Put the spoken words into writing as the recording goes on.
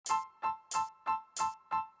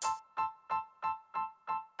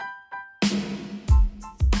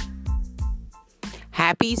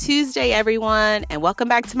Happy Tuesday, everyone, and welcome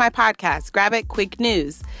back to my podcast, Grab It Quick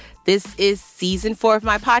News. This is season 4 of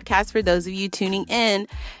my podcast for those of you tuning in,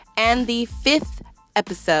 and the 5th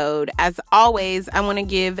episode. As always, I want to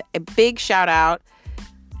give a big shout out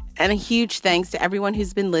and a huge thanks to everyone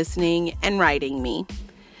who's been listening and writing me.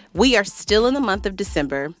 We are still in the month of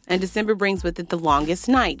December, and December brings with it the longest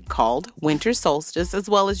night, called winter solstice, as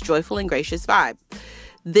well as joyful and gracious vibe.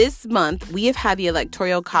 This month, we have had the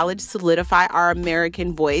Electoral College solidify our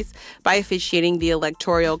American voice by officiating the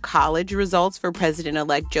Electoral College results for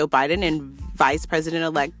President-elect Joe Biden and Vice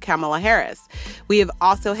President-elect Kamala Harris. We have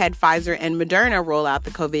also had Pfizer and Moderna roll out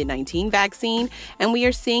the COVID-19 vaccine, and we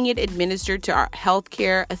are seeing it administered to our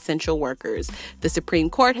healthcare essential workers. The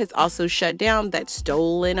Supreme Court has also shut down that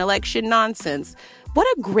stolen election nonsense. What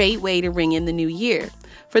a great way to ring in the new year.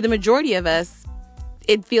 For the majority of us,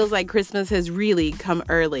 it feels like Christmas has really come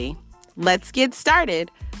early. Let's get started.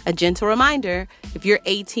 A gentle reminder, if you're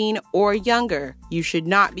 18 or younger, you should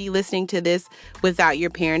not be listening to this without your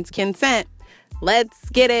parents' consent. Let's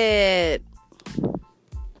get it.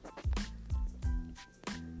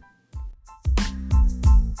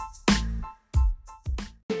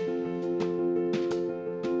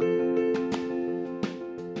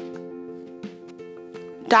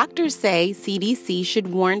 Doctors say CDC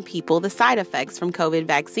should warn people the side effects from COVID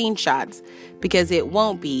vaccine shots because it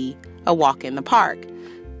won't be a walk in the park.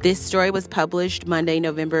 This story was published Monday,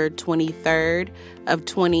 November 23rd of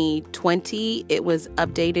 2020. It was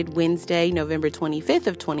updated Wednesday, November 25th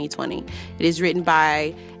of 2020. It is written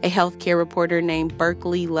by a healthcare reporter named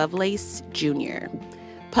Berkeley Lovelace Jr.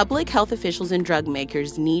 Public health officials and drug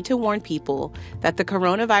makers need to warn people that the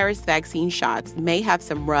coronavirus vaccine shots may have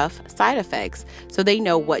some rough side effects so they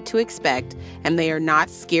know what to expect and they are not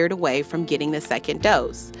scared away from getting the second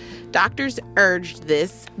dose. Doctors urged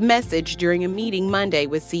this message during a meeting Monday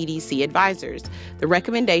with CDC advisors. The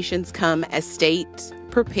recommendations come as states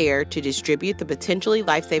prepare to distribute the potentially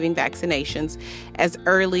life-saving vaccinations as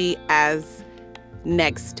early as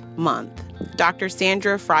next month. Dr.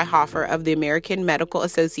 Sandra Freihofer of the American Medical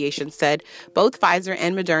Association said both Pfizer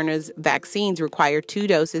and Moderna's vaccines require 2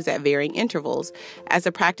 doses at varying intervals. As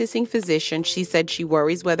a practicing physician, she said she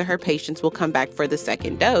worries whether her patients will come back for the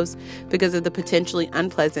second dose because of the potentially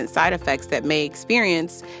unpleasant side effects that may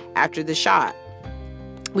experience after the shot.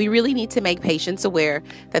 We really need to make patients aware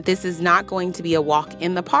that this is not going to be a walk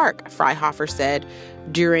in the park, Freihofer said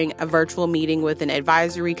during a virtual meeting with an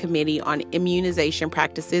advisory committee on immunization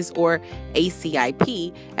practices, or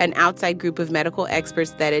ACIP, an outside group of medical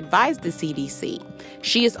experts that advised the CDC.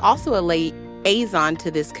 She is also a liaison to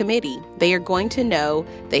this committee. They are going to know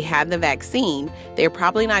they had the vaccine. They're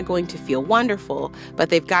probably not going to feel wonderful, but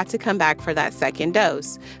they've got to come back for that second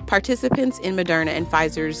dose. Participants in Moderna and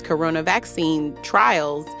Pfizer's corona vaccine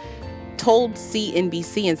trials told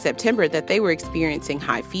CNBC in September that they were experiencing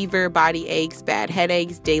high fever, body aches, bad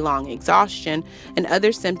headaches, day-long exhaustion, and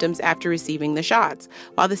other symptoms after receiving the shots.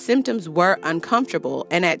 While the symptoms were uncomfortable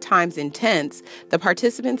and at times intense, the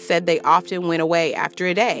participants said they often went away after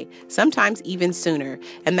a day, sometimes even sooner,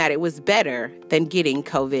 and that it was better than getting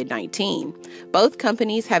COVID-19. Both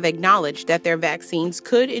companies have acknowledged that their vaccines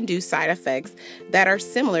could induce side effects that are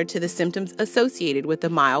similar to the symptoms associated with a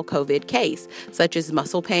mild COVID case, such as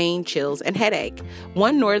muscle pain, chills, and headache.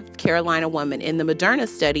 One North Carolina woman in the Moderna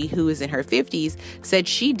study, who is in her 50s, said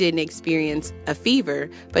she didn't experience a fever,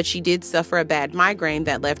 but she did suffer a bad migraine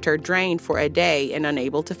that left her drained for a day and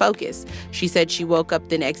unable to focus. She said she woke up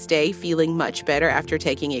the next day feeling much better after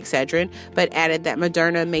taking Excedrin, but added that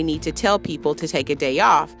Moderna may need to tell people to take a day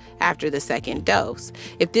off after the second dose.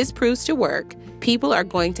 If this proves to work, people are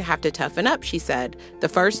going to have to toughen up, she said. The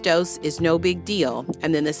first dose is no big deal,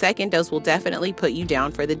 and then the second dose will definitely put you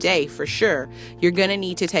down for the day for sure. You're going to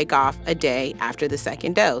need to take off a day after the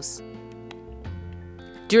second dose.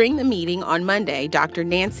 During the meeting on Monday, Dr.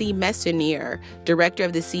 Nancy Messonnier, director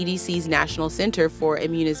of the CDC's National Center for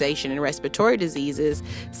Immunization and Respiratory Diseases,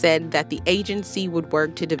 said that the agency would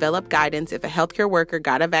work to develop guidance if a healthcare worker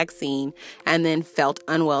got a vaccine and then felt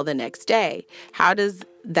unwell the next day. How does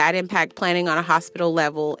that impact planning on a hospital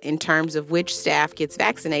level in terms of which staff gets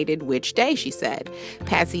vaccinated which day, she said.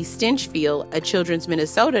 Patsy Stinchfield, a Children's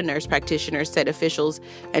Minnesota nurse practitioner, said officials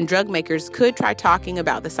and drug makers could try talking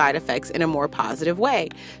about the side effects in a more positive way.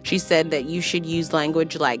 She said that you should use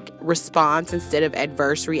language like response instead of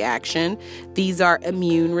adverse reaction. These are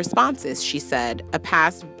immune responses, she said, a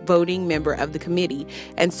past voting member of the committee.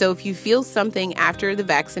 And so if you feel something after the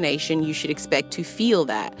vaccination, you should expect to feel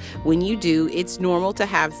that. When you do, it's normal to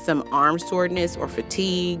have some arm soreness or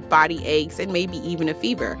fatigue, body aches, and maybe even a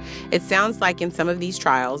fever. It sounds like in some of these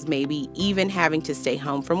trials, maybe even having to stay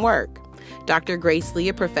home from work. Dr. Grace Lee,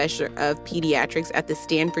 a professor of pediatrics at the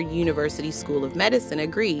Stanford University School of Medicine,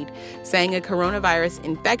 agreed, saying a coronavirus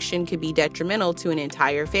infection could be detrimental to an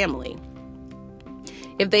entire family.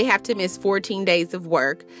 If they have to miss 14 days of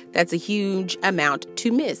work, that's a huge amount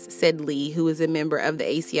to miss, said Lee, who is a member of the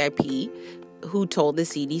ACIP, who told the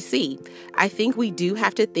CDC. I think we do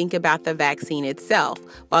have to think about the vaccine itself.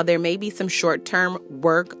 While there may be some short-term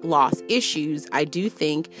work loss issues, I do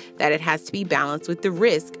think that it has to be balanced with the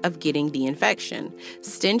risk of getting the infection.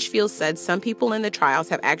 Stinchfield said some people in the trials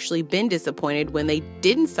have actually been disappointed when they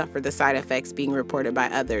didn't suffer the side effects being reported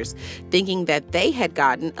by others, thinking that they had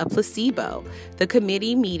gotten a placebo. The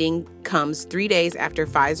committee meeting comes 3 days after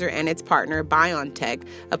Pfizer and its partner BioNTech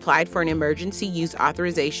applied for an emergency use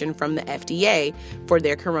authorization from the FDA for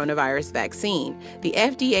their coronavirus vaccine. The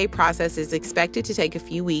FDA process is expected to take a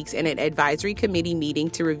few weeks, and an advisory committee meeting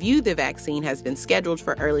to review the vaccine has been scheduled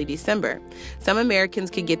for early December. Some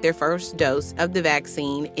Americans could get their first dose of the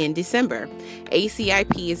vaccine in December.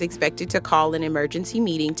 ACIP is expected to call an emergency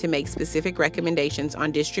meeting to make specific recommendations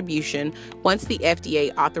on distribution once the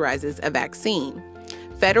FDA authorizes a vaccine.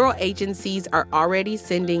 Federal agencies are already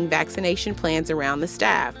sending vaccination plans around the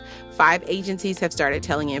staff. 5 agencies have started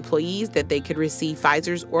telling employees that they could receive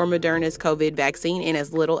Pfizer's or Moderna's COVID vaccine in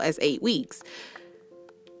as little as 8 weeks.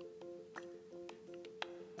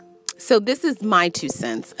 So this is my 2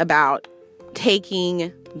 cents about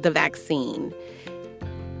taking the vaccine.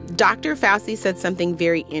 Dr. Fauci said something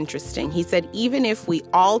very interesting. He said, even if we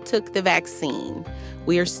all took the vaccine,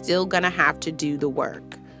 we are still going to have to do the work,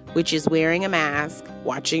 which is wearing a mask,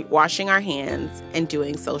 washing our hands, and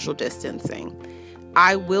doing social distancing.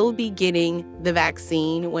 I will be getting the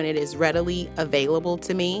vaccine when it is readily available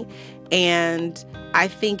to me, and I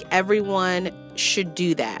think everyone should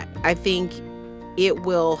do that. I think it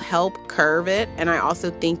will help curb it, and I also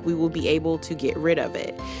think we will be able to get rid of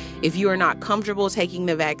it. If you are not comfortable taking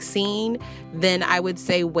the vaccine, then I would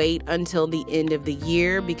say wait until the end of the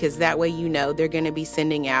year, because that way you know they're going to be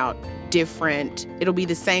sending out it'll be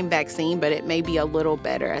the same vaccine, but it may be a little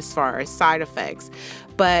better as far as side effects.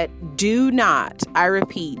 But do not, I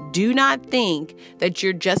repeat, do not think that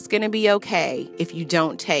you're just going to be okay if you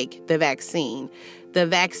don't take the vaccine. The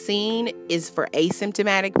vaccine is for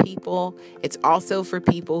asymptomatic people. It's also for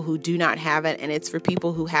people who do not have it, and it's for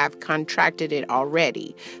people who have contracted it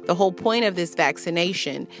already. The whole point of this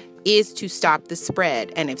vaccination is to stop the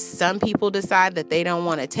spread. And if some people decide that they don't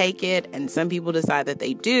want to take it and some people decide that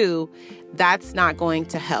they do, that's not going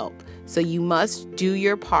to help. So you must do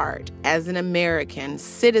your part as an American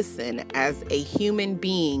citizen, as a human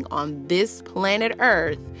being on this planet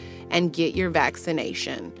Earth, and get your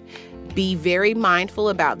vaccination. Be very mindful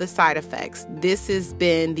about the side effects. This has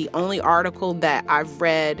been the only article that I've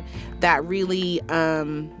read that really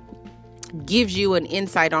gives you an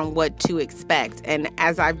insight on what to expect. And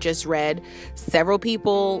as I've just read, several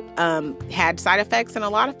people had side effects and a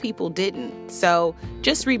lot of people didn't. So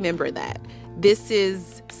just remember that. This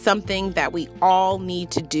is something that we all need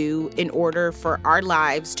to do in order for our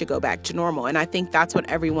lives to go back to normal. And I think that's what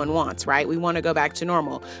everyone wants, right? We want to go back to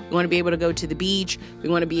normal. We want to be able to go to the beach. We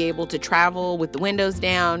want to be able to travel with the windows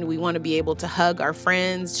down. We want to be able to hug our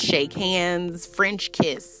friends, shake hands, French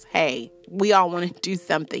kiss. Hey, we all want to do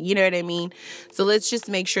something, you know what I mean? So let's just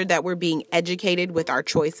make sure that we're being educated with our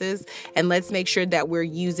choices, and let's make sure that we're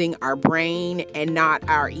using our brain and not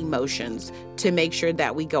our emotions to make sure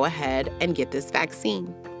that we go ahead and get this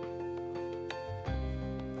vaccine.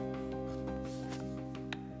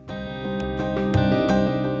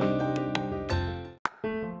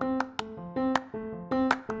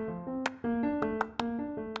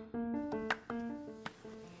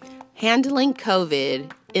 Handling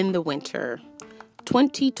COVID in the winter,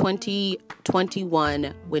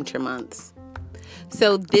 2020-21 winter months.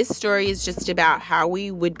 So this story is just about how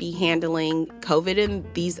we would be handling COVID in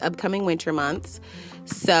these upcoming winter months.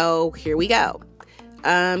 So here we go.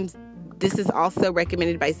 This is also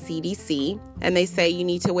recommended by CDC, and they say you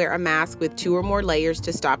need to wear a mask with 2 or more layers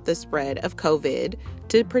to stop the spread of COVID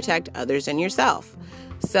to protect others and yourself.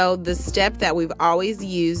 So the step that we've always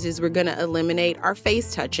used is we're going to eliminate our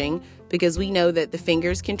face touching, because we know that the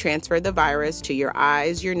fingers can transfer the virus to your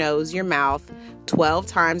eyes, your nose, your mouth 12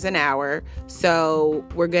 times an hour. So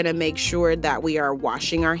we're going to make sure that we are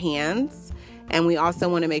washing our hands, and we also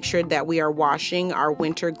want to make sure that we are washing our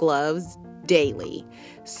winter gloves daily.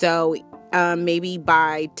 So maybe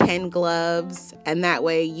buy 10 gloves, and that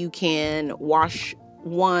way you can wash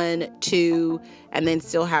 1, 2, and then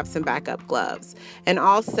still have some backup gloves. And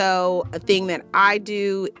also a thing that I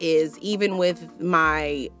do is, even with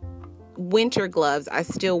my winter gloves, I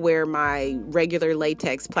still wear my regular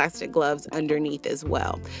latex plastic gloves underneath as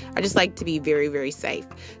well. I just like to be very, very safe.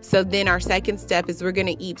 So then our second step is we're going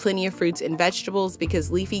to eat plenty of fruits and vegetables,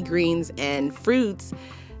 because leafy greens and fruits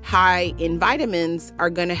high in vitamins are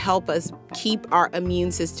going to help us keep our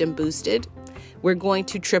immune system boosted. We're going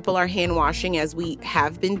to triple our hand washing, as we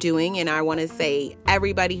have been doing. And I want to say,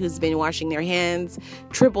 everybody who's been washing their hands,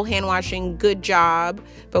 triple hand washing, good job.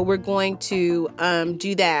 But we're going to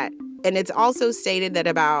do that. And it's also stated that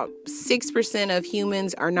about 6% of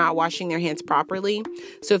humans are not washing their hands properly.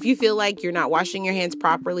 So if you feel like you're not washing your hands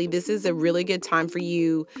properly, this is a really good time for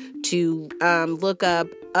you to look up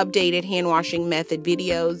updated hand washing method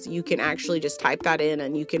videos. You can actually just type that in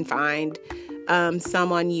and you can find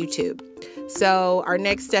some on YouTube. So our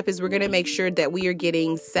next step is we're going to make sure that we are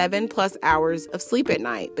getting 7+ hours of sleep at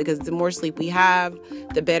night, because the more sleep we have,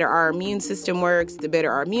 the better our immune system works. The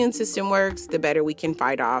better our immune system works, the better we can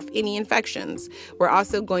fight off any infections. We're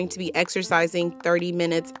also going to be exercising 30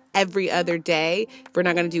 minutes every other day. If we're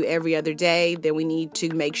not going to do every other day, then we need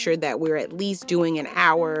to make sure that we're at least doing an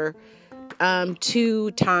hour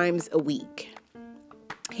 2 times a week.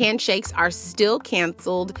 Handshakes are still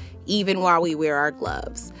canceled even while we wear our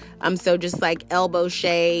gloves. So just like elbow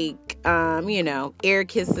shake, air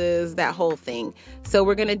kisses, that whole thing. So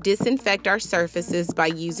we're going to disinfect our surfaces by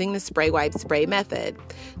using the spray wipe spray method.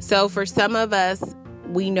 So for some of us,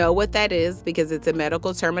 we know what that is because it's a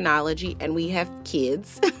medical terminology and we have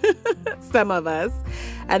kids, some of us.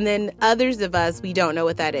 And then others of us, we don't know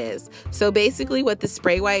what that is. So basically what the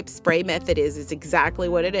spray wipe spray method is exactly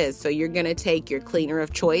what it is. So you're going to take your cleaner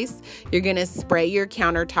of choice. You're going to spray your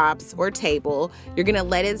countertops or table. You're going to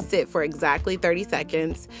let it sit for exactly 30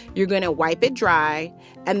 seconds. You're going to wipe it dry.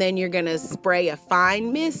 And then you're going to spray a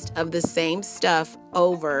fine mist of the same stuff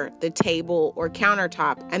over the table or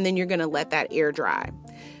countertop. And then you're going to let that air dry.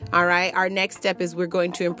 All right. Our next step is we're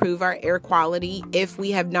going to improve our air quality. If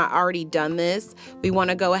we have not already done this, we want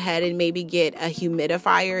to go ahead and maybe get a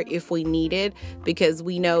humidifier if we need it, because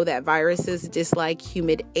we know that viruses dislike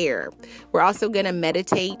humid air. We're also going to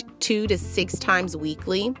meditate 2 to 6 times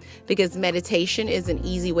weekly, because meditation is an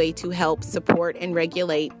easy way to help support and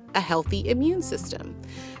regulate a healthy immune system.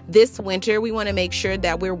 This winter, we want to make sure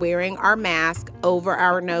that we're wearing our mask over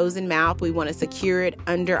our nose and mouth. We want to secure it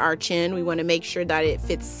under our chin. We want to make sure that it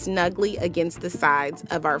fits snugly against the sides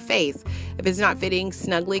of our face. If it's not fitting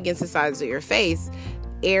snugly against the sides of your face,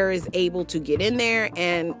 air is able to get in there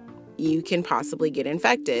and you can possibly get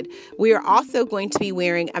infected. We are also going to be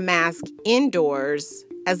wearing a mask indoors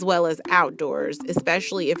as well as outdoors,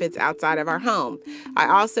 especially if it's outside of our home. I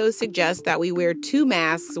also suggest that we wear 2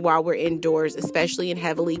 masks while we're indoors, especially in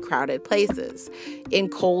heavily crowded places. In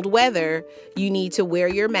cold weather, you need to wear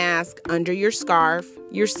your mask under your scarf,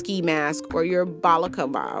 your ski mask, or your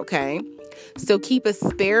balaclava, okay? So keep a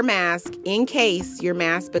spare mask in case your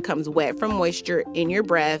mask becomes wet from moisture in your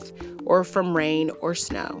breath or from rain or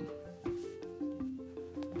snow.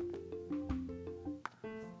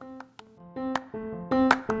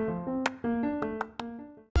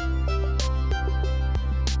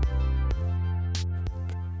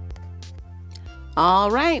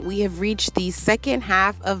 All right, we have reached the second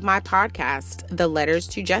half of my podcast, The Letters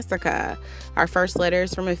to Jessica. Our first letter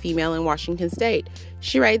is from a female in Washington State.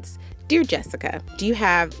 She writes, "Dear Jessica, do you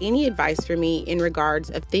have any advice for me in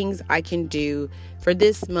regards of things I can do for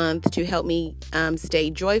this month to help me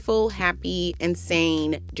stay joyful, happy, and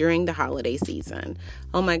sane during the holiday season?"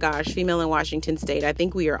 Oh my gosh, female in Washington State. I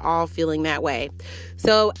think we are all feeling that way.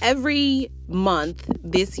 So every month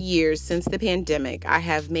this year since the pandemic, I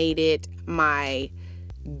have made it my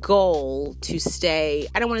goal to stay,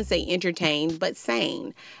 I don't want to say entertained, but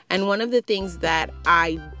sane. And one of the things that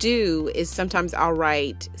I do is sometimes I'll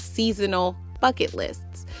write seasonal bucket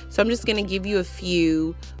lists. So I'm just going to give you a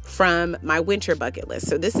few from my winter bucket list.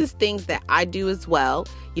 So this is things that I do as well.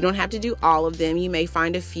 You don't have to do all of them. You may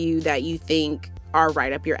find a few that you think are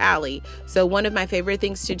right up your alley. So one of my favorite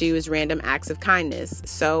things to do is random acts of kindness.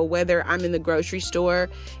 So whether I'm in the grocery store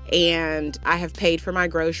and I have paid for my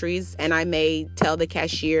groceries and I may tell the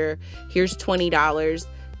cashier, here's $20,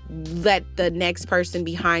 let the next person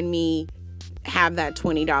behind me have that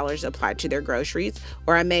 $20 applied to their groceries.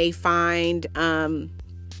 Or I may find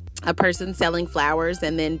a person selling flowers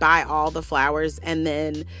and then buy all the flowers and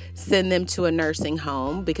then send them to a nursing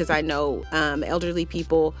home, because I know elderly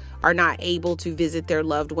people are not able to visit their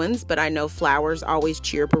loved ones, but I know flowers always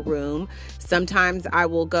cheer up a room. Sometimes I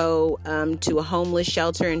will go to a homeless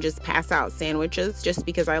shelter and just pass out sandwiches just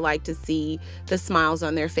because I like to see the smiles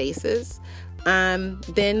on their faces.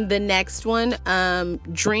 Then the next one,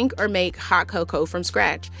 drink or make hot cocoa from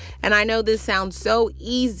scratch. And I know this sounds so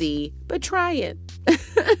easy, but try it.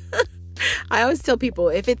 I always tell people,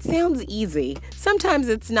 if it sounds easy, sometimes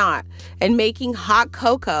it's not. And making hot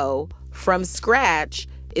cocoa from scratch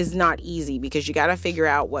is not easy because you got to figure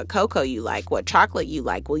out what cocoa you like, what chocolate you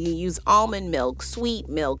like. Will you use almond milk, sweet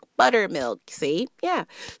milk, buttermilk? See? Yeah.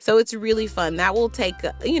 So it's really fun. That will take,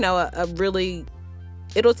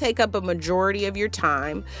 it'll take up a majority of your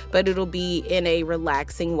time, but it'll be in a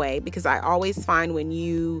relaxing way, because I always find when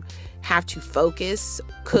you have to focus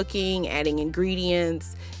cooking, adding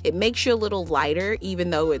ingredients, it makes you a little lighter, even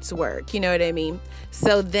though it's work. You know what I mean?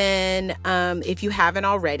 So then if you haven't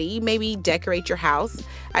already, maybe decorate your house.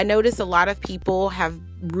 I notice a lot of people have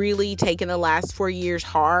really taken the last 4 years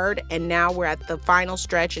hard, and now we're at the final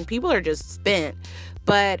stretch and people are just spent.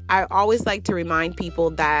 But I always like to remind people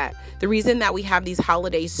that the reason that we have these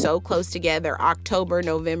holidays so close together, October,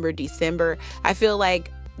 November, December, I feel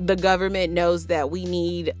like the government knows that we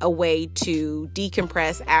need a way to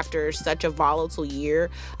decompress after such a volatile year.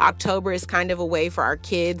 October is kind of a way for our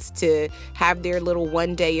kids to have their little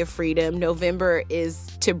one day of freedom. November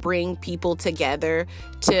is to bring people together,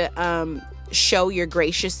 to show your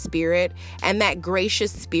gracious spirit, and that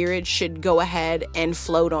gracious spirit should go ahead and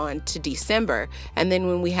float on to December. And then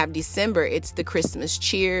when we have December, it's the Christmas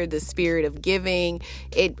cheer, the spirit of giving.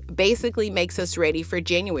 It basically makes us ready for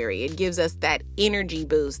January. It gives us that energy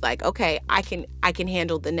boost, like, okay, I can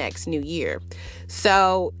handle the next new year.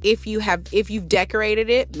 So if you've decorated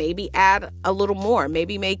it, maybe add a little more.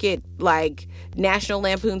 Maybe make it like National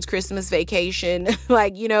Lampoon's Christmas Vacation,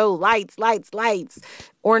 like, lights,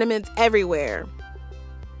 ornaments everywhere.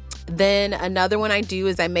 Then another one I do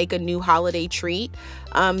is I make a new holiday treat.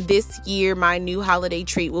 This year, my new holiday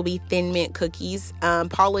treat will be Thin Mint cookies.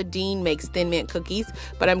 Paula Deen makes Thin Mint cookies,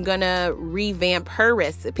 but I'm going to revamp her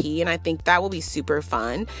recipe, and I think that will be super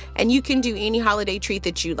fun. And you can do any holiday treat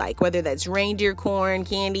that you like, whether that's reindeer corn,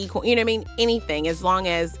 candy corn, anything, as long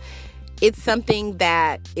as it's something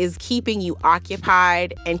that is keeping you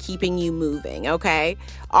occupied and keeping you moving, okay?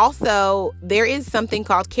 Also, there is something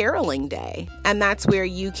called Caroling Day, and that's where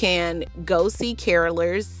you can go see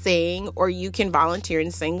carolers sing, or you can volunteer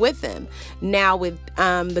and sing with them. Now, with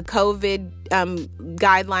the COVID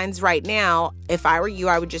guidelines right now, if I were you,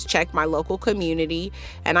 I would just check my local community,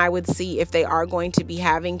 and I would see if they are going to be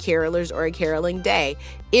having carolers or a caroling day.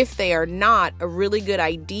 If they are not, a really good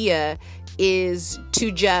idea is to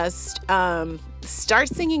just start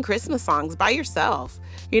singing Christmas songs by yourself.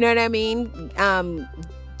 You know what I mean?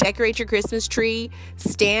 Decorate your Christmas tree,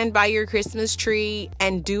 stand by your Christmas tree,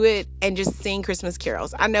 and do it, and just sing Christmas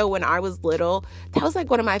carols. I know when I was little, that was like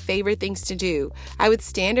one of my favorite things to do. I would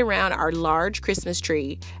stand around our large Christmas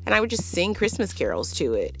tree and I would just sing Christmas carols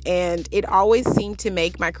to it. And it always seemed to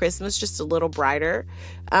make my Christmas just a little brighter.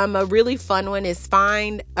 A really fun one is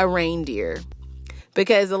find a reindeer.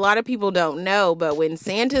 Because a lot of people don't know, but when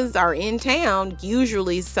Santas are in town,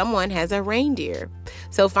 usually someone has a reindeer.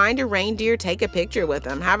 So find a reindeer, take a picture with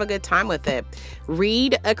them, have a good time with it.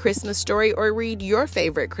 Read a Christmas story, or read your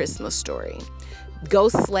favorite Christmas story. Go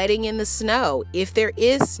sledding in the snow. If there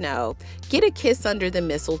is snow, get a kiss under the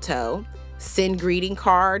mistletoe. Send greeting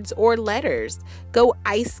cards or letters. Go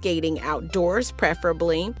ice skating outdoors,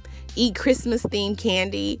 preferably. Eat Christmas-themed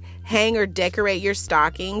candy, hang or decorate your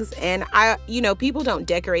stockings. And people don't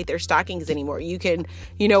decorate their stockings anymore. You can,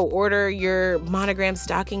 order your monogram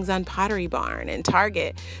stockings on Pottery Barn and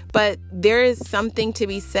Target. But there is something to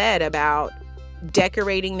be said about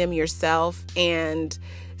decorating them yourself and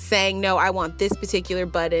saying, no, I want this particular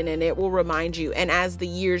button, and it will remind you. And as the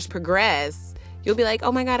years progress, you'll be like,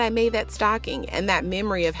 oh my God, I made that stocking. And that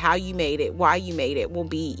memory of how you made it, why you made it, will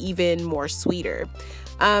be even more sweeter.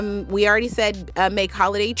 We already said make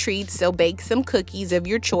holiday treats, so bake some cookies of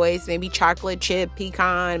your choice, maybe chocolate chip,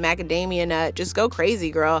 pecan, macadamia nut. Just go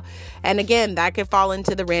crazy, girl. And again, that could fall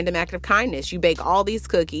into the random act of kindness. You bake all these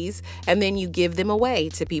cookies and then you give them away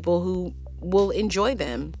to people who will enjoy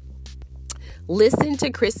them. Listen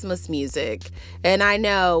to Christmas music. And I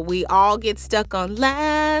know we all get stuck on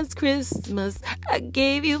Last Christmas, I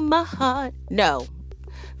gave you my heart. No.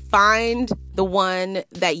 Find the one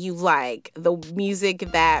that you like, the music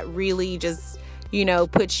that really just,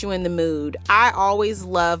 puts you in the mood. I always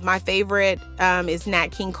love, my favorite is Nat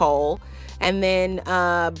King Cole. And then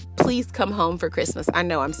Please Come Home for Christmas. I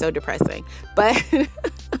know I'm so depressing, but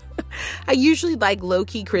I usually like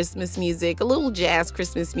low-key Christmas music. A little jazz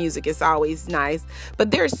Christmas music is always nice.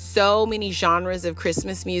 But there's so many genres of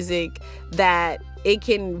Christmas music that it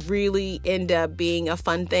can really end up being a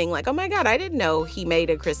fun thing. Like, oh my God, I didn't know he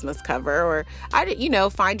made a Christmas cover. Or,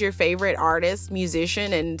 find your favorite artist,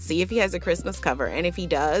 musician, and see if he has a Christmas cover. And if he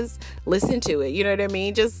does, listen to it. You know what I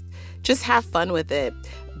mean? Just have fun with it.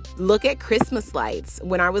 Look at Christmas lights.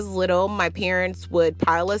 When I was little, my parents would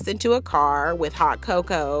pile us into a car with hot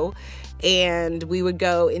cocoa, and we would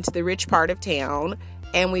go into the rich part of town,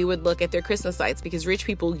 and we would look at their Christmas lights, because rich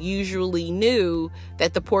people usually knew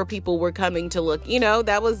that the poor people were coming to look.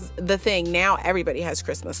 That was the thing. Now everybody has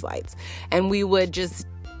Christmas lights. And we would just,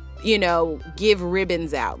 give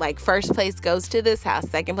ribbons out. Like, first place goes to this house,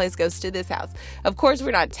 second place goes to this house. Of course,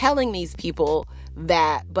 we're not telling these people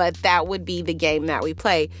that, but that would be the game that we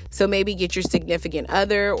play. So maybe get your significant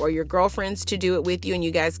other or your girlfriends to do it with you, and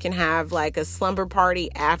you guys can have like a slumber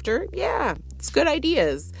party after. Yeah, it's good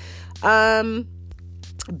ideas.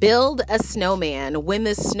 Build a snowman. When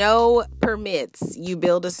the snow permits, you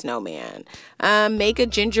build a snowman. Make a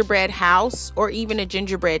gingerbread house or even a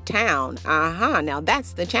gingerbread town. Now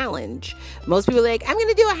that's the challenge. Most people are like, I'm going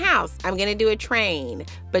to do a house. I'm going to do a train.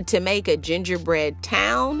 But to make a gingerbread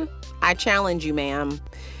town, I challenge you, ma'am.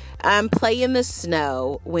 Play in the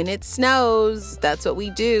snow. When it snows, that's what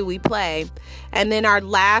we do. We play. And then our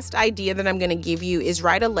last idea that I'm going to give you is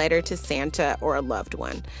write a letter to Santa or a loved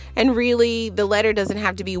one. And really, the letter doesn't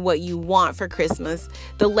have to be what you want for Christmas.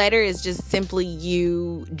 The letter is just simply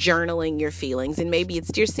you journaling your feelings. And maybe it's,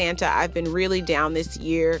 Dear Santa, I've been really down this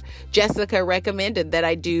year. Jessica recommended that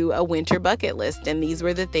I do a winter bucket list. And these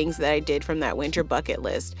were the things that I did from that winter bucket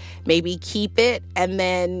list. Maybe keep it and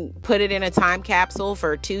then put it in a time capsule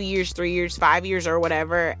for 2 years, 3 years, 5 years, or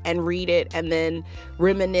whatever, and read it and then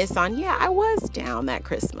reminisce on, yeah, I was down that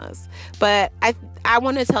Christmas. But I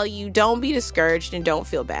want to tell you, don't be discouraged and don't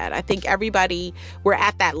feel bad. I think we're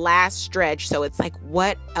at that last stretch. So it's like,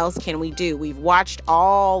 what else can we do? We've watched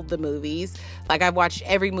all the movies. Like, I've watched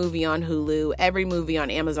every movie on Hulu, every movie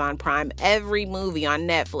on Amazon Prime, every movie on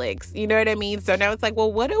Netflix. You know what I mean? So now it's like,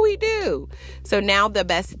 well, what do we do? So now the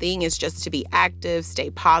best thing is just to be active,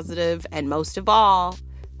 stay positive, and most of all,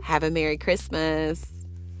 have a Merry Christmas.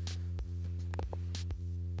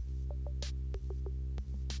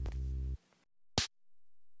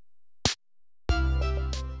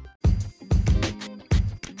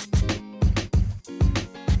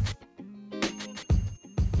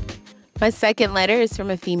 My second letter is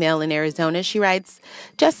from a female in Arizona. She writes,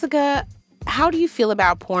 Jessica, how do you feel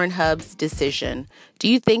about Pornhub's decision? Do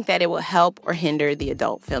you think that it will help or hinder the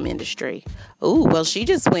adult film industry? Oh, well, she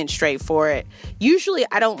just went straight for it. Usually,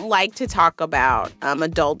 I don't like to talk about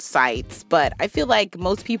adult sites, but I feel like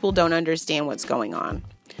most people don't understand what's going on.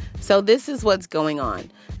 So this is what's going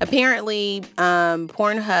on. Apparently,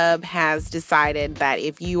 Pornhub has decided that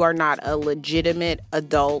if you are not a legitimate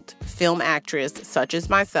adult film actress, such as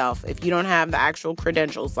myself, if you don't have the actual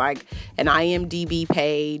credentials like an IMDb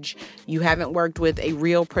page, you haven't worked with a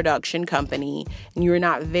real production company, and you're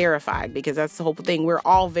not verified, because that's the whole thing. We're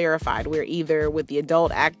all verified. We're either with the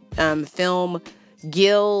Adult Film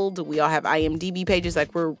Guild. We all have IMDb pages.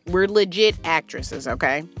 Like, we're legit actresses,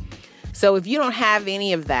 okay? So if you don't have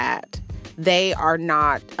any of that, they are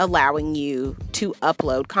not allowing you to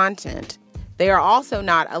upload content. They are also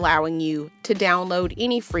not allowing you to download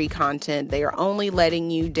any free content. They are only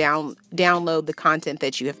letting you download the content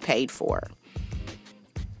that you have paid for.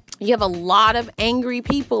 You have a lot of angry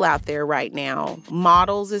people out there right now,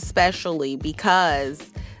 models especially,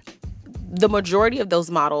 because the majority of those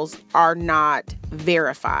models are not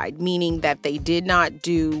verified, meaning that they did not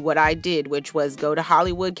do what I did, which was go to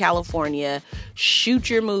Hollywood, California, shoot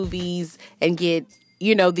your movies, and get,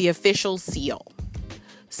 the official seal.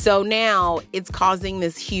 So now it's causing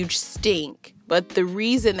this huge stink. But the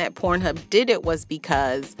reason that Pornhub did it was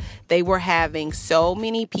because they were having so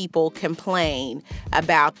many people complain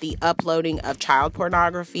about the uploading of child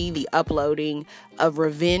pornography, the uploading of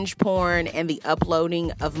revenge porn, and the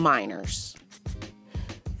uploading of minors.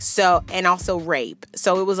 So, and also rape.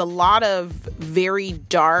 So it was a lot of very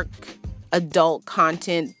dark adult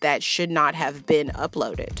content that should not have been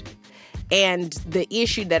uploaded. And the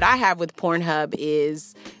issue that I have with Pornhub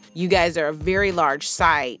is you guys are a very large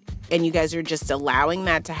site, and you guys are just allowing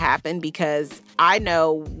that to happen, because I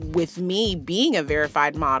know with me being a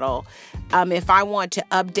verified model, if I want to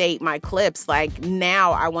update my clips, like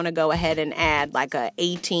now I want to go ahead and add like a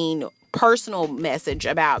 18 personal message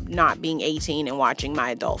about not being 18 and watching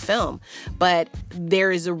my adult film. But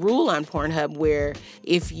there is a rule on Pornhub where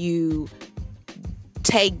if you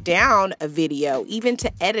take down a video, even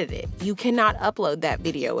to edit it, you cannot upload that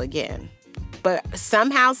video again. But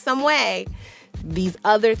somehow, some way, these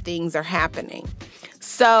other things are happening.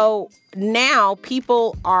 So now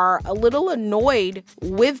people are a little annoyed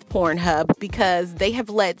with Pornhub because they have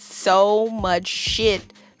let so much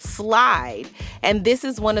shit slide. And this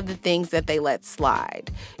is one of the things that they let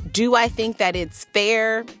slide. Do I think that it's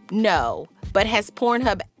fair? No. But has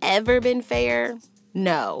Pornhub ever been fair?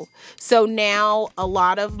 No. So now a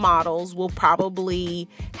lot of models will probably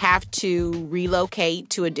have to relocate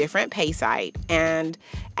to a different pay site and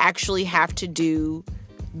actually have to do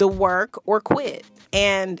the work or quit.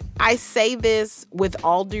 And I say this with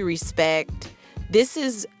all due respect. This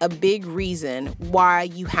is a big reason why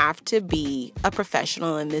you have to be a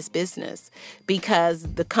professional in this business, because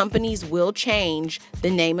the companies will change the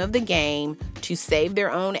name of the game to save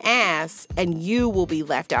their own ass, and you will be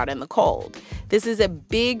left out in the cold. This is a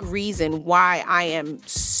big reason why I am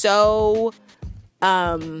so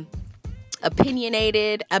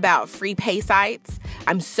opinionated about free pay sites.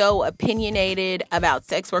 I'm so opinionated about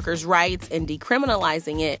sex workers' rights and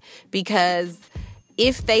decriminalizing it, because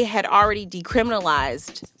if they had already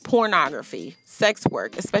decriminalized pornography, sex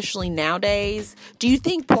work, especially nowadays, do you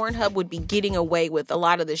think Pornhub would be getting away with a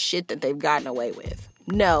lot of the shit that they've gotten away with?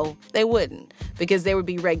 No, they wouldn't, because there would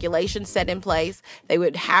be regulations set in place. They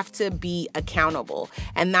would have to be accountable.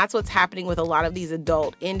 And that's what's happening with a lot of these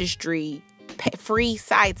adult industry free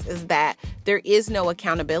sites, is that there is no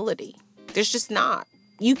accountability. There's just not.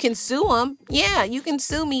 You can sue them. Yeah, you can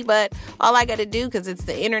sue me, but all I got to do, because it's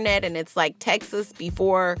the internet and it's like Texas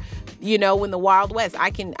before, in the Wild West,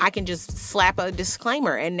 I can just slap a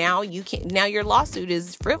disclaimer, and now your lawsuit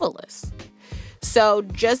is frivolous. So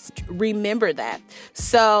just remember that.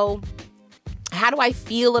 So how do I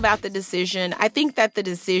feel about the decision? I think that the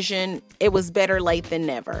decision, it was better late than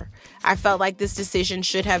never. I felt like this decision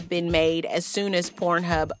should have been made as soon as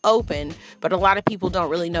Pornhub opened, but a lot of people don't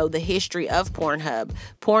really know the history of Pornhub.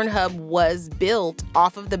 Pornhub was built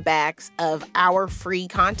off of the backs of our free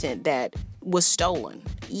content that was stolen.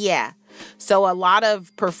 Yeah. So a lot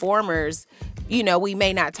of performers, we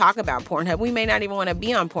may not talk about Pornhub. We may not even want to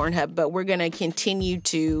be on Pornhub, but we're going to continue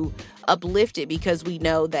to uplift it because we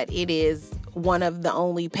know that it is one of the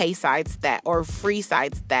only pay sites or free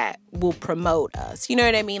sites that will promote us. You know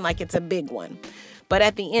what I mean? Like, it's a big one. But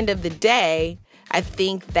at the end of the day, I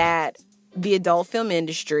think that the adult film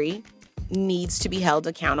industry needs to be held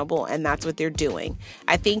accountable, and that's what they're doing.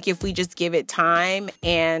 I think if we just give it time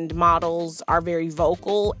and models are very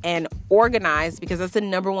vocal and organized, because that's the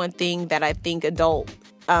number one thing that I think adult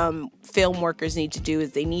film workers need to do,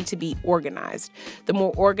 is they need to be organized. The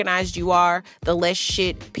more organized you are, the less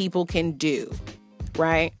shit people can do,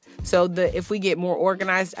 right? So if we get more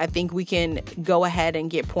organized, I think we can go ahead and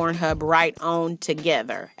get Pornhub right on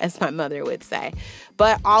together, as my mother would say.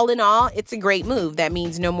 But all in all, it's a great move. That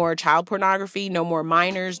means no more child pornography, no more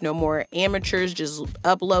minors, no more amateurs just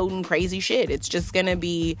uploading crazy shit. It's just going to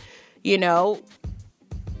be,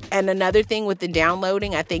 and another thing with the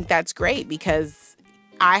downloading, I think that's great, because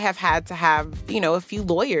I have had to have, a few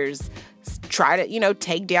lawyers try to,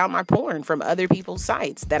 take down my porn from other people's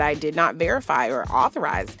sites that I did not verify or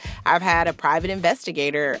authorize. I've had a private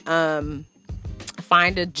investigator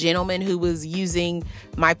find a gentleman who was using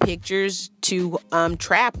my pictures to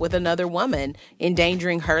trap with another woman,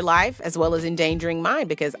 endangering her life as well as endangering mine,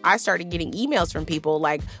 because I started getting emails from people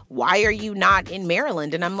like, why are you not in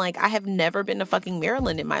Maryland? And I'm like, I have never been to fucking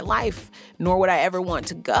Maryland in my life, nor would I ever want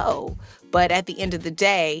to go. But at the end of the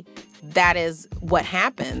day, that is what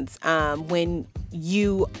happens when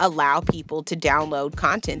you allow people to download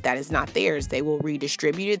content that is not theirs. They will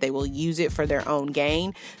redistribute it. They will use it for their own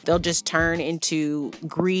gain. They'll just turn into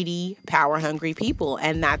greedy, power-hungry people.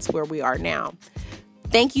 And that's where we are now.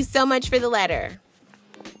 Thank you so much for the letter.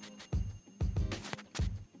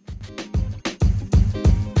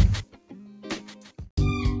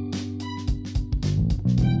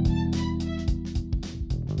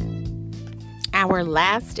 Our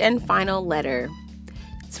last and final letter.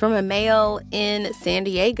 It's from a male in San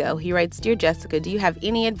Diego. He writes, Dear Jessica, do you have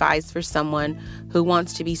any advice for someone who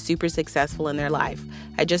wants to be super successful in their life?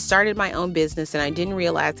 I just started my own business and I didn't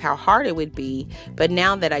realize how hard it would be. But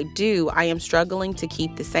now that I do, I am struggling to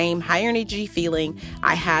keep the same high energy feeling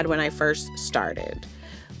I had when I first started.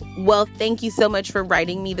 Well, thank you so much for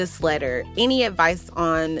writing me this letter. Any advice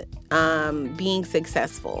on being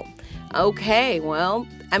successful? Okay, well,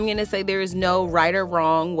 I'm going to say there is no right or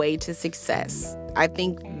wrong way to success. I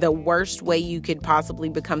think the worst way you could possibly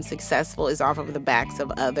become successful is off of the backs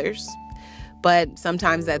of others. but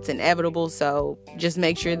sometimes that's inevitable. So just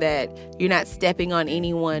make sure that you're not stepping on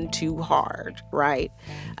anyone too hard, right?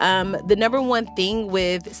 The number one thing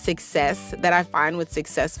with success that I find with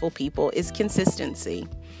successful people is consistency.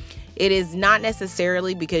 It is not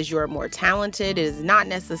necessarily because you're more talented. It is not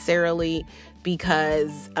necessarily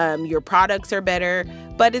because your products are better,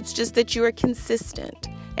 but it's just that you are consistent.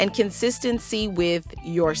 And consistency with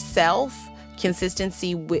yourself,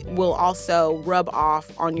 consistency will also rub off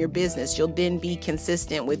on your business. You'll then be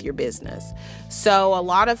consistent with your business. So a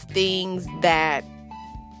lot of things that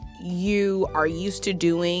you are used to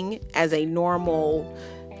doing as a normal,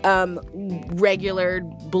 regular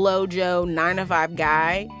blow Joe 9-to-5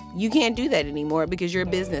 guy, you can't do that anymore because you're a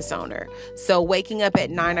business owner. So waking up at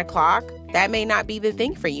 9 o'clock, that may not be the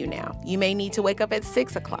thing for you now. You may need to wake up at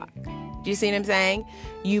 6 o'clock. Do you see what I'm saying?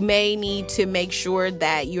 You may need to make sure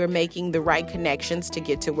that you're making the right connections to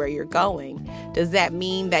get to where you're going. Does that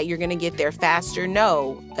mean that you're going to get there faster?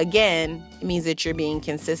 No. Again, it means that you're being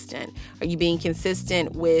consistent. Are you being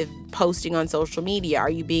consistent with posting on social media?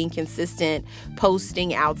 Are you being consistent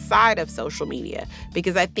posting outside of social media?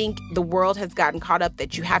 Because I think the world has gotten caught up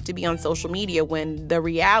that you have to be on social media when the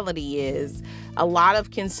reality is a lot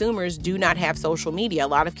of consumers do not have social media. A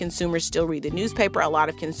lot of consumers still read the newspaper. A lot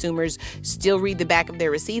of consumers still read the back of their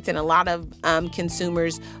receipts. And a lot of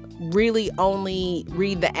consumers really only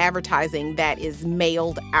read the advertising that is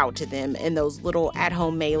mailed out to them in those little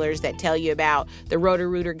at-home mailers that tell you about the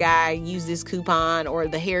Roto-Rooter guy, use this coupon, or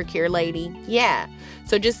the hair care lady. Yeah.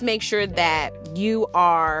 So just make sure that you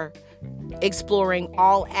are exploring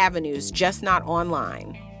all avenues, just not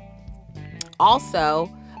online.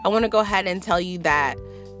 Also, I want to go ahead and tell you that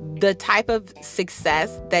the type of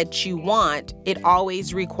success that you want, it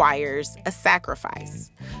always requires a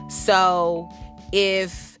sacrifice. So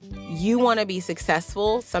if you want to be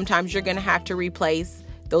successful, sometimes you're going to have to replace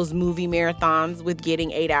those movie marathons with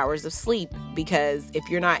getting 8 hours of sleep. Because if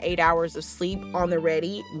you're not 8 hours of sleep on the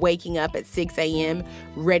ready, waking up at 6 a.m.,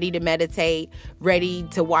 ready to meditate, ready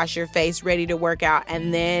to wash your face, ready to work out,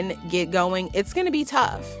 and then get going, it's going to be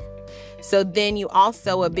tough. So then you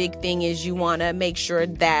also, a big thing is you want to make sure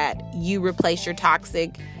that you replace your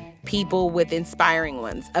toxic people with inspiring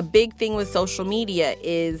ones. A big thing with social media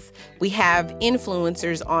is we have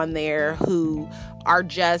influencers on there who are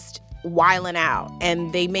just wilding out,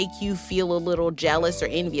 and they make you feel a little jealous or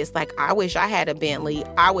envious. Like, I wish I had a Bentley.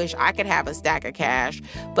 I wish I could have a stack of cash.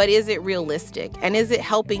 But is it realistic? And is it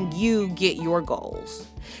helping you get your goals?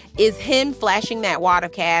 Is him flashing that wad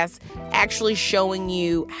of cash actually showing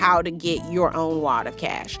you how to get your own wad of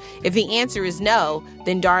cash? If the answer is no,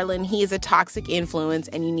 then darling, he is a toxic influence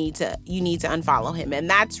and you need to unfollow him. And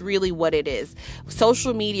that's really what it is.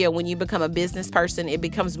 Social media, when you become a business person, it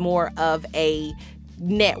becomes more of a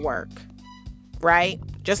network, right?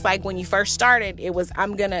 Just like when you first started, it was,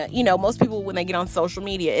 most people, when they get on social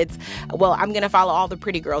media, it's, well, I'm going to follow all the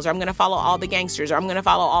pretty girls, or I'm going to follow all the gangsters, or I'm going to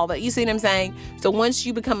follow all the, you see what I'm saying? So once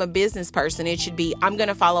you become a business person, it should be, I'm going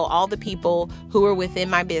to follow all the people who are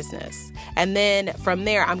within my business. And then from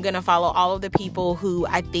there, I'm going to follow all of the people who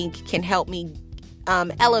I think can help me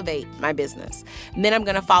elevate my business. And then I'm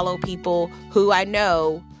going to follow people who I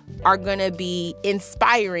know are going to be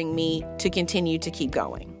inspiring me to continue to keep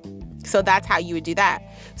going. So that's how you would do that.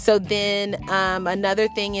 So then another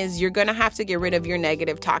thing is you're going to have to get rid of your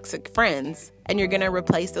negative, toxic friends, and you're going to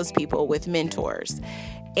replace those people with mentors.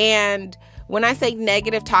 And when I say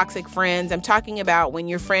negative, toxic friends, I'm talking about when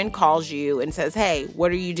your friend calls you and says, hey,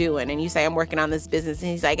 what are you doing? And you say, I'm working on this business.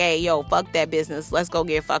 And he's like, hey, yo, fuck that business. Let's go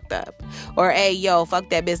get fucked up. Or, hey, yo, fuck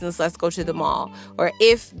that business. Let's go to the mall. Or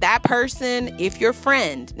if your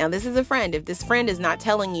friend, now this is a friend, if this friend is not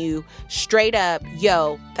telling you straight up,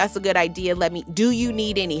 yo, that's a good idea. Do you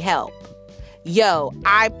need any help? Yo,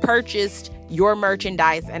 I purchased your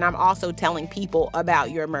merchandise and I'm also telling people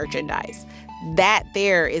about your merchandise. That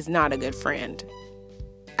there is not a good friend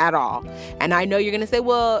at all. And I know you're going to say,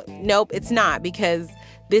 well, nope, it's not, because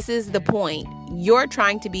this is the point. You're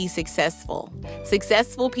trying to be successful.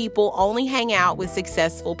 Successful people only hang out with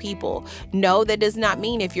successful people. No, that does not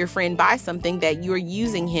mean if your friend buys something that you're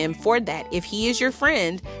using him for that. If he is your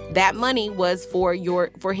friend, that money was for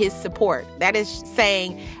his support. That is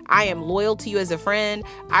saying, I am loyal to you as a friend.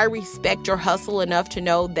 I respect your hustle enough to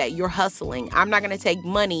know that you're hustling. I'm not going to take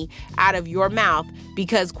money out of your mouth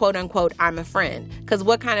because, quote unquote, I'm a friend. Because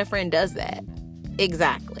what kind of friend does that?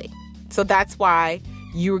 Exactly. So that's why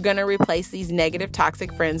you're going to replace these negative,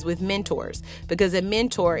 toxic friends with mentors, because a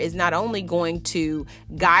mentor is not only going to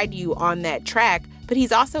guide you on that track, but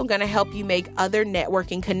he's also going to help you make other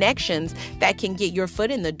networking connections that can get your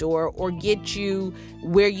foot in the door or get you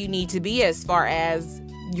where you need to be as far as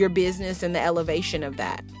your business and the elevation of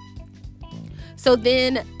that. So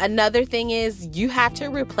then another thing is you have to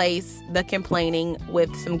replace the complaining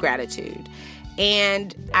with some gratitude.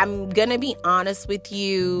 And I'm going to be honest with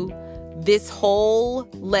you, this whole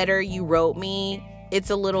letter you wrote me, it's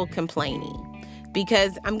a little complaining,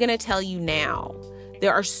 because I'm going to tell you now,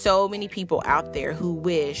 there are so many people out there who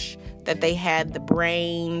wish that they had the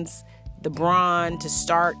brains, the brawn to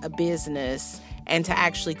start a business and to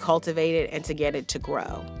actually cultivate it and to get it to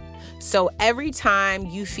grow. So every time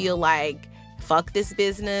you feel like, fuck this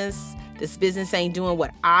business ain't doing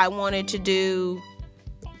what I wanted to do,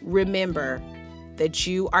 remember that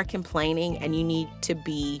you are complaining and you need to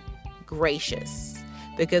be gracious.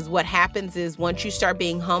 Because what happens is once you start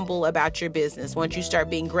being humble about your business, once you start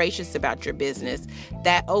being gracious about your business,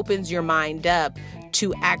 that opens your mind up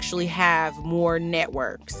to actually have more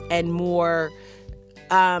networks and more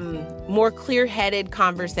clear-headed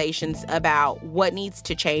conversations about what needs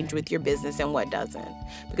to change with your business and what doesn't.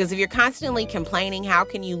 Because if you're constantly complaining, how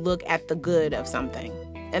can you look at the good of something?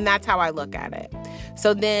 And that's how I look at it.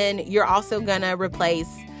 So then you're also going to replace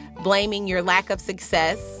blaming your lack of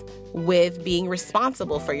success with being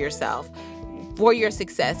responsible for your success.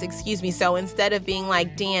 So instead of being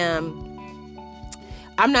like, damn,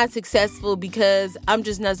 I'm not successful because I'm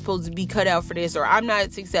just not supposed to be cut out for this, or I'm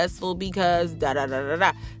not successful because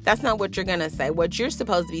da-da-da-da-da. That's not what you're going to say. What you're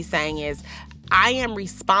supposed to be saying is, I am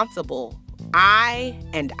responsible. I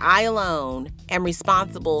and I alone am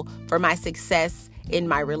responsible for my success in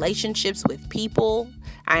my relationships with people.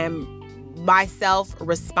 I am myself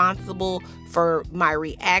responsible for my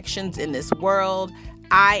reactions in this world.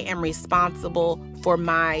 I am responsible for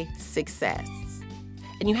my success.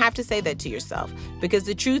 And you have to say that to yourself, because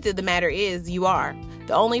the truth of the matter is you are.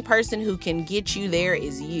 The only person who can get you there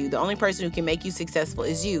is you. The only person who can make you successful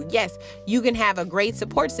is you. Yes, you can have a great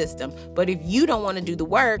support system, but if you don't want to do the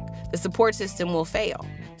work, the support system will fail.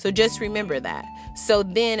 So just remember that. So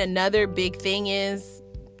then another big thing is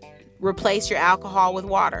replace your alcohol with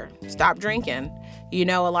water. Stop drinking.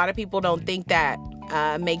 A lot of people don't think that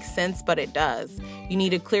makes sense, but it does. You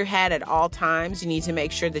need a clear head at all times. You need to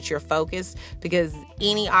make sure that you're focused, because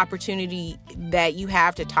any opportunity that you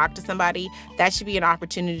have to talk to somebody, that should be an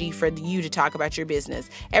opportunity for you to talk about your business.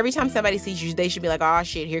 Every time somebody sees you, they should be like, oh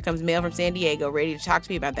shit, here comes Mel from San Diego, ready to talk to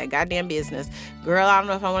me about that goddamn business. Girl, I don't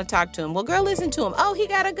know if I want to talk to him. Well, girl, listen to him. Oh, he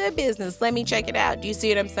got a good business. Let me check it out. Do you see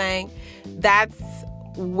what I'm saying? That's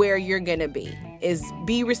where you're going to is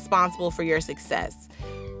be responsible for your success.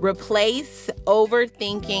 Replace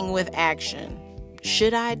overthinking with action.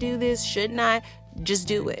 Should I do this? Shouldn't I? Just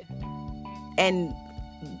do it. And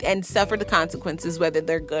suffer the consequences, whether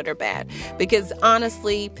they're good or bad. Because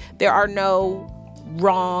honestly, there are no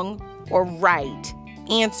wrong or right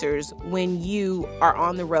answers when you are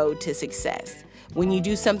on the road to success. When you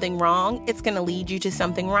do something wrong, it's going to lead you to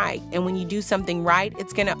something right. And when you do something right,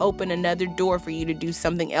 it's going to open another door for you to do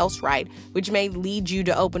something else right, which may lead you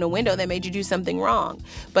to open a window that made you do something wrong.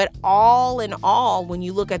 But all in all, when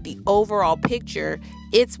you look at the overall picture,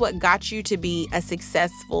 it's what got you to be a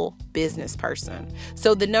successful business person.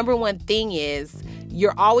 So the number one thing is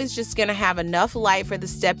you're always just going to have enough light for the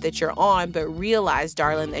step that you're on, but realize,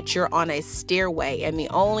 darling, that you're on a stairway and the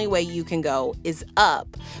only way you can go is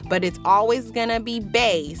up. But it's always going to be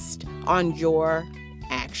based on your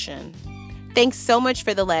action. Thanks so much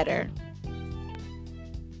for the letter.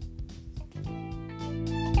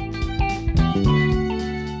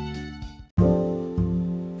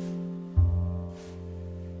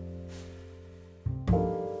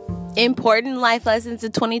 Important life lessons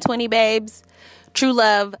of 2020, babes. True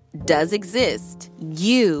love does exist.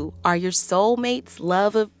 You are your soulmate's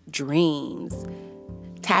love of dreams.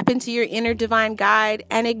 Tap into your inner divine guide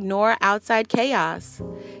and ignore outside chaos.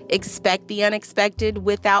 Expect the unexpected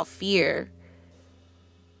without fear.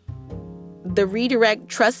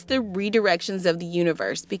 Trust the redirections of the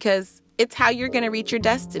universe, because it's how you're going to reach your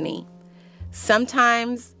destiny.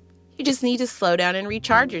 Sometimes you just need to slow down and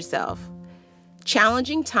recharge yourself.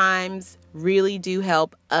 Challenging times really do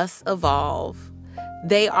help us evolve.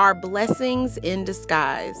 They are blessings in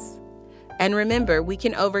disguise. And remember, we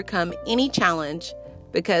can overcome any challenge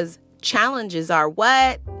because challenges are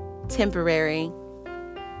what? Temporary.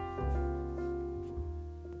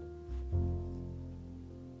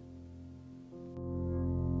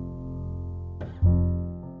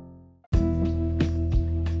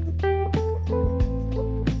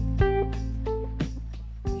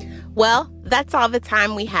 Well, that's all the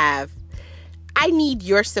time we have. I need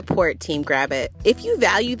your support, Team Grab It. If you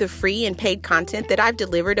value the free and paid content that I've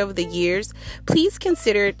delivered over the years, please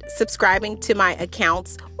consider subscribing to my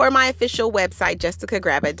accounts or my official website,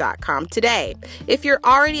 jessicagrabbit.com today. If you're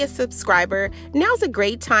already a subscriber, now's a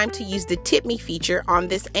great time to use the Tip Me feature on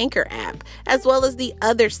this Anchor app, as well as the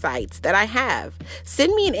other sites that I have.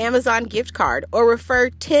 Send me an Amazon gift card or refer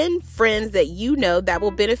 10 friends that you know that will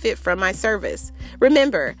benefit from my service.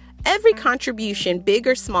 Remember, every contribution, big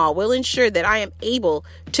or small, will ensure that I am able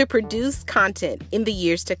to produce content in the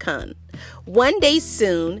years to come. One day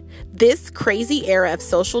soon, this crazy era of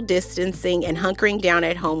social distancing and hunkering down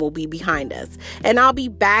at home will be behind us. And I'll be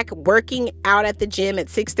back working out at the gym at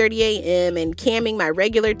 6:30 a.m. and camming my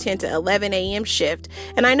regular 10 to 11 a.m. shift.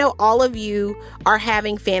 And I know all of you are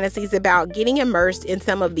having fantasies about getting immersed in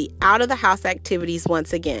some of the out-of-the-house activities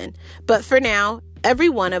once again. But for now, every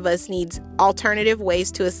one of us needs alternative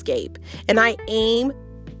ways to escape, and I aim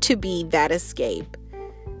to be that escape.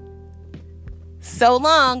 So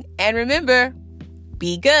long, and remember,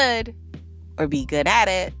 be good or be good at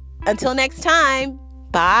it. Until next time,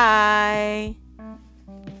 bye.